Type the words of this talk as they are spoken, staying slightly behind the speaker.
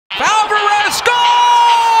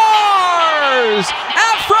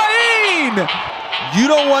You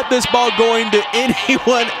don't want this ball going to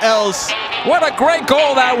anyone else. What a great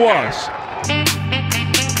goal that was.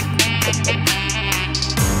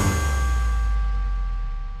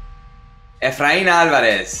 Efraín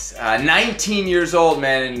Álvarez, 19 years old,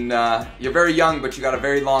 man, and you're very young, but you got a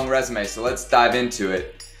very long resume, so let's dive into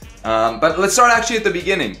it. But let's start actually at the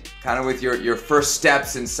beginning, kind of with your first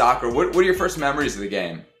steps in soccer. What are your first memories of the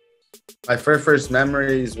game? My first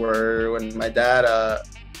memories were when my dad,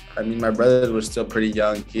 my brother was still pretty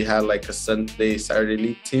young. He had like a Saturday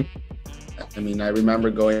league team. I remember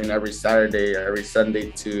going every Saturday, every Sunday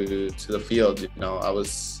to the field. I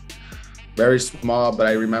was very small, but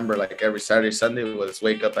I remember like every Saturday, Sunday was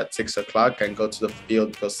wake up at 6 o'clock and go to the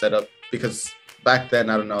field, go set up. Because back then,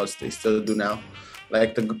 I don't know, they still do now.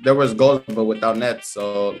 Like there was goals, but without nets.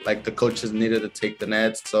 So like the coaches needed to take the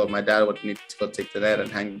nets. So my dad would need to go take the net and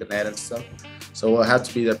hang the net and stuff. So I had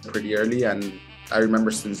to be there pretty early. And I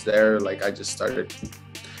remember since there, like I just started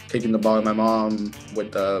kicking the ball with my mom,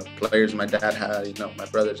 with the players my dad had, my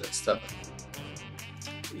brothers and stuff.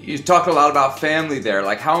 You talked a lot about family there.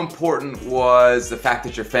 Like, how important was the fact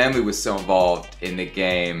that your family was so involved in the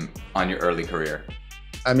game on your early career?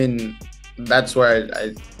 That's where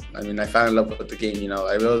I fell in love with the game.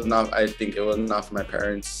 I think it was not for my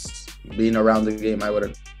parents being around the game. I would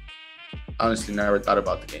have honestly never thought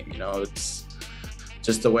about the game. It's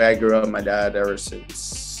just the way I grew up. My dad, ever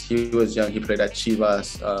since he was young, he played at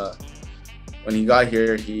Chivas. When he got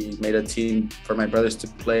here, he made a team for my brothers to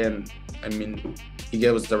play, and he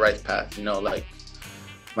gave us the right path. Like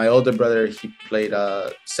my older brother, he played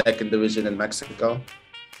second division in Mexico.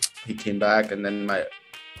 He came back, and then my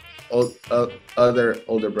other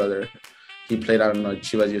older brother, he played,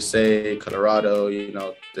 Chivas USA, Colorado,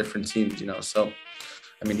 different teams, So,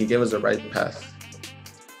 he gave us the right path.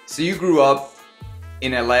 So you grew up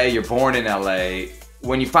in LA, you're born in LA.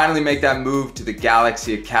 When you finally make that move to the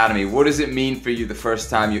Galaxy Academy, what does it mean for you the first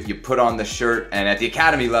time you put on the shirt, and at the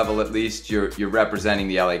academy level at least, you're representing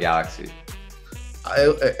the LA Galaxy?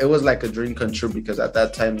 It was like a dream come true, because at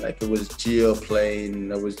that time, like it was Gio playing,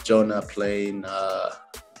 it was Jonah playing,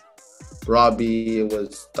 Robbie, it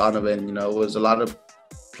was Donovan, it was a lot of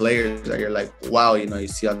players that you're like, wow, you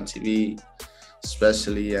see on TV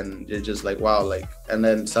especially, and you're just like, wow, like, and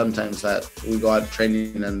then sometimes that we go out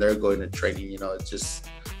training and they're going to training, it's just,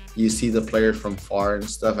 you see the players from far and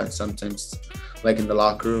stuff, and sometimes like in the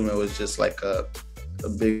locker room, it was just like a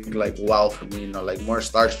big like wow for me, like more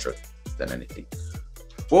starstruck than anything.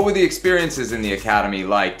 What were the experiences in the academy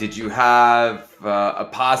like? Did you have a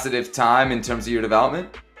positive time in terms of your development?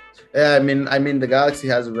 Yeah, the Galaxy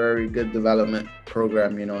has a very good development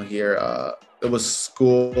program, here. It was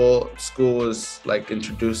school was like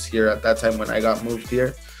introduced here at that time when I got moved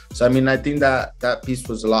here. So, I think that piece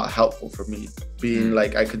was a lot helpful for me. Being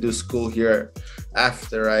like I could do school here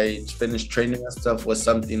after I finished training and stuff was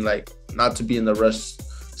something like not to be in the rush,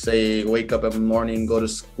 say wake up every morning, go to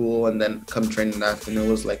school, and then come train in the afternoon.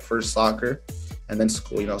 It was like first soccer and then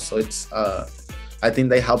school, So it's, I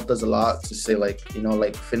think they helped us a lot to say like,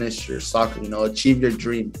 like finish your soccer, achieve your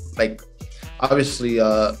dream. Like obviously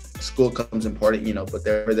school comes important, but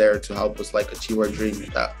they're there to help us like achieve our dream.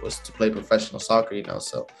 That was to play professional soccer,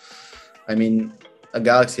 So, a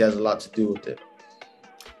Galaxy has a lot to do with it.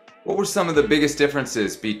 What were some of the biggest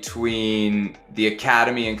differences between the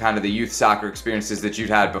academy and kind of the youth soccer experiences that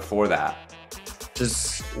you'd had before that?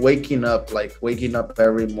 Just waking up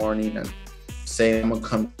every morning and saying, I'm gonna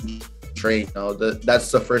come train.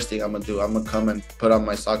 That's the first thing I'm gonna do. I'm gonna come and put on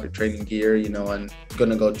my soccer training gear, and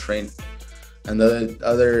gonna go train. And the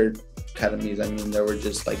other academies, they were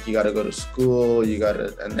just like, you gotta go to school,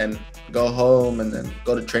 and then go home and then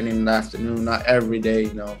go to training in the afternoon. Not every day,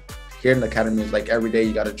 Here in the academy, it's like every day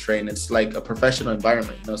you gotta train. It's like a professional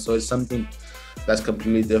environment, So it's something that's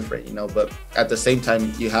completely different, But at the same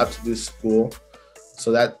time, you have to do school.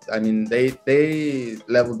 So that, they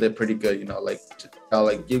leveled it pretty good,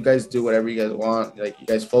 like you guys do whatever you guys want. Like you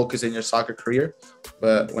guys focus in your soccer career,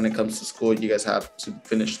 but when it comes to school, you guys have to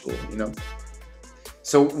finish school,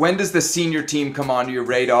 So when does the senior team come onto your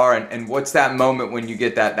radar, and what's that moment when you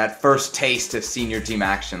get that first taste of senior team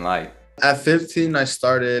action like? At 15, I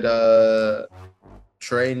started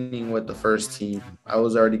training with the first team. I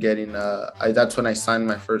was already getting, that's when I signed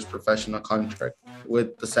my first professional contract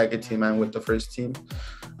with the second team and with the first team.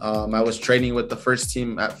 I was training with the first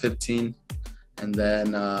team at 15, and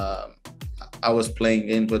then I was playing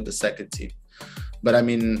games with the second team. But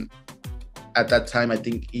at that time, I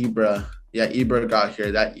think Ibra got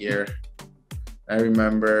here that year. I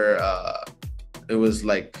remember it was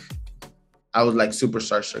like, I was like super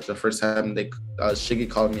starstruck the first time Shiggy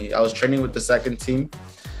called me. I was training with the second team,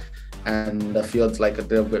 and the field's like a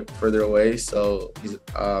little bit further away. So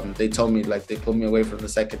they told me, like, they pulled me away from the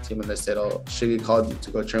second team and they said, oh, Shiggy called you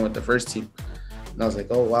to go train with the first team. And I was like,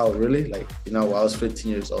 oh, wow, really? Like, you know, I was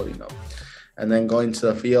 15 years old, you know. And then going to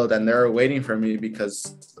the field, and they were waiting for me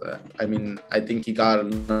because, I mean, I think he got a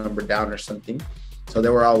number down or something. So they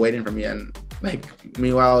were all waiting for me. And, like,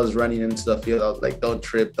 meanwhile, I was running into the field. I was like, don't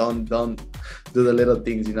trip, don't do the little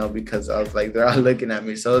things, you know, because I was like, they're all looking at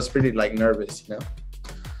me. So I was pretty, like, nervous, you know.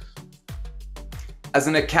 As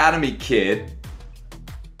an academy kid,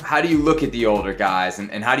 how do you look at the older guys,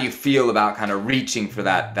 and how do you feel about kind of reaching for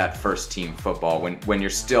that first team football when you're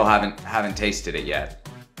still haven't tasted it yet?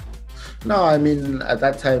 No, I mean, at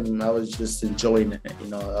that time, I was just enjoying it. You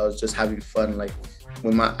know, I was just having fun, like,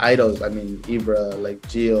 with my idols. I mean, Ibra, like,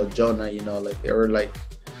 Gio, Jonah, you know, like, they were, like,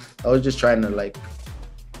 I was just trying to, like,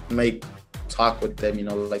 talk with them, you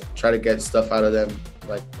know, like, try to get stuff out of them,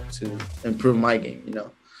 like, to improve my game, you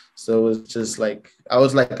know. So it was just, like, I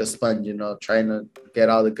was like a sponge, you know, trying to get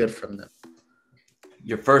all the good from them.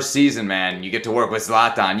 Your first season, man, you get to work with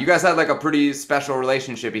Zlatan. You guys had, like, a pretty special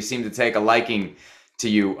relationship. He seemed to take a liking to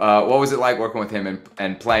you. What was it like working with him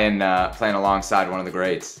and playing alongside one of the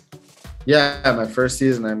greats? Yeah, my first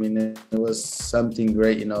season, I mean, it was something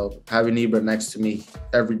great, you know, having Ibra next to me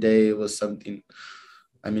every day was something,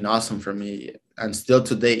 I mean, awesome for me. And still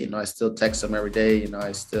to date, you know, I still text him every day, you know,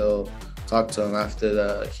 I still talk to him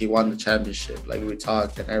after he won the championship, like, we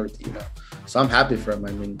talked and everything, you know. So I'm happy for him.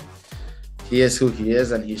 I mean, he is who he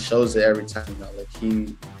is, and he shows it every time, you know.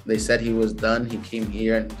 Like, they said he was done, he came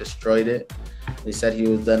here and destroyed it. They said he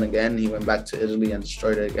was done again. He went back to Italy and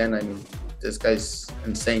destroyed it again. I mean, this guy's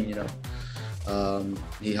insane, you know.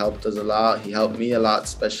 He helped us a lot. He helped me a lot,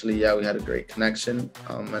 especially, yeah, we had a great connection.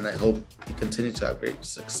 And I hope he continues to have great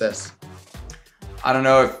success. I don't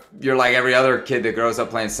know if you're like every other kid that grows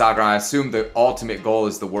up playing soccer. I assume the ultimate goal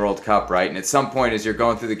is the World Cup, right? And at some point, as you're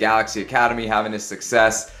going through the Galaxy Academy, having this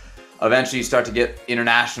success, eventually you start to get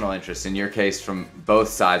international interest, in your case, from both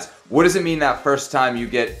sides. What does it mean that first time you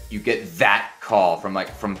get that call from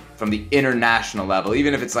the international level,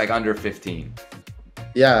 even if it's like under 15?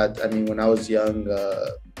 Yeah, I mean, when I was young,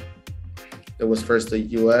 it was first the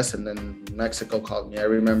U.S. and then Mexico called me. I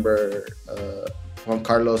remember Juan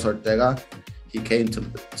Carlos Ortega. He came to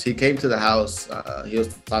the house. He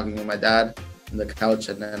was talking with my dad on the couch,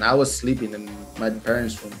 and then I was sleeping in my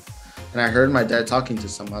parents' room. And I heard my dad talking to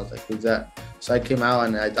someone. I was like, who's that? So I came out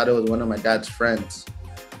and I thought it was one of my dad's friends.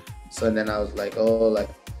 So then I was like, oh, like,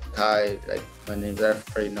 hi, like, my name's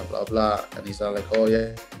Efraín, blah, blah. And he's all like, oh,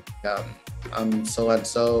 yeah, I'm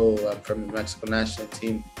so-and-so. I'm from the Mexico national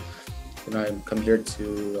team. You know, I come here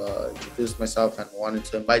to introduce myself and wanted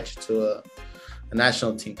to invite you to a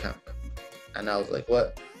national team camp. And I was like,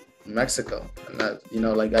 what? Mexico? And that, you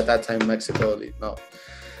know, like, at that time, Mexico, you know,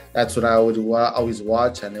 that's what I would always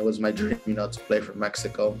watch, and it was my dream, you know, to play for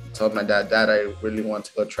Mexico. I told my dad, I really want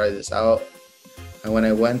to go try this out. And when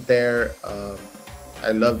I went there,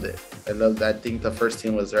 I loved it. I think the first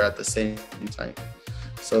team was there at the same time.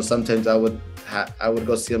 So sometimes I would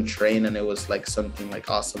go see them train, and it was like something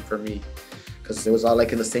like awesome for me, because it was all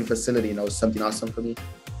like in the same facility, you know, it was something awesome for me.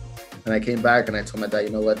 And I came back and I told my dad, you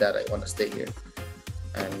know what, Dad, I want to stay here.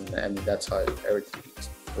 And that's how everything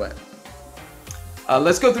went.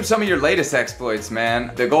 Let's go through some of your latest exploits,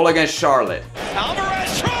 man. The goal against Charlotte.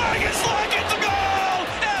 Alvarez trying his leg at the goal!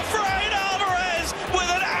 Efraín Álvarez with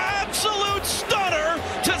an absolute stunner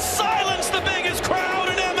to silence the biggest crowd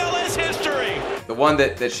in MLS history. The one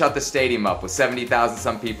that shut the stadium up with 70,000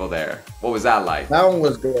 some people there. What was that like? That one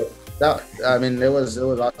was good. I mean, it was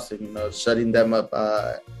awesome, you know, shutting them up.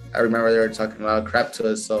 I remember they were talking a lot of crap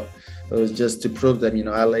to us, so it was just to prove that, you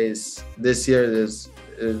know, this year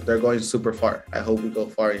they're going super far. I hope we go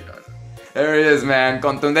far, you know. There he is, man.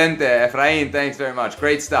 Contundente. Efraín, thanks very much.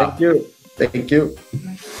 Great stuff. Thank you.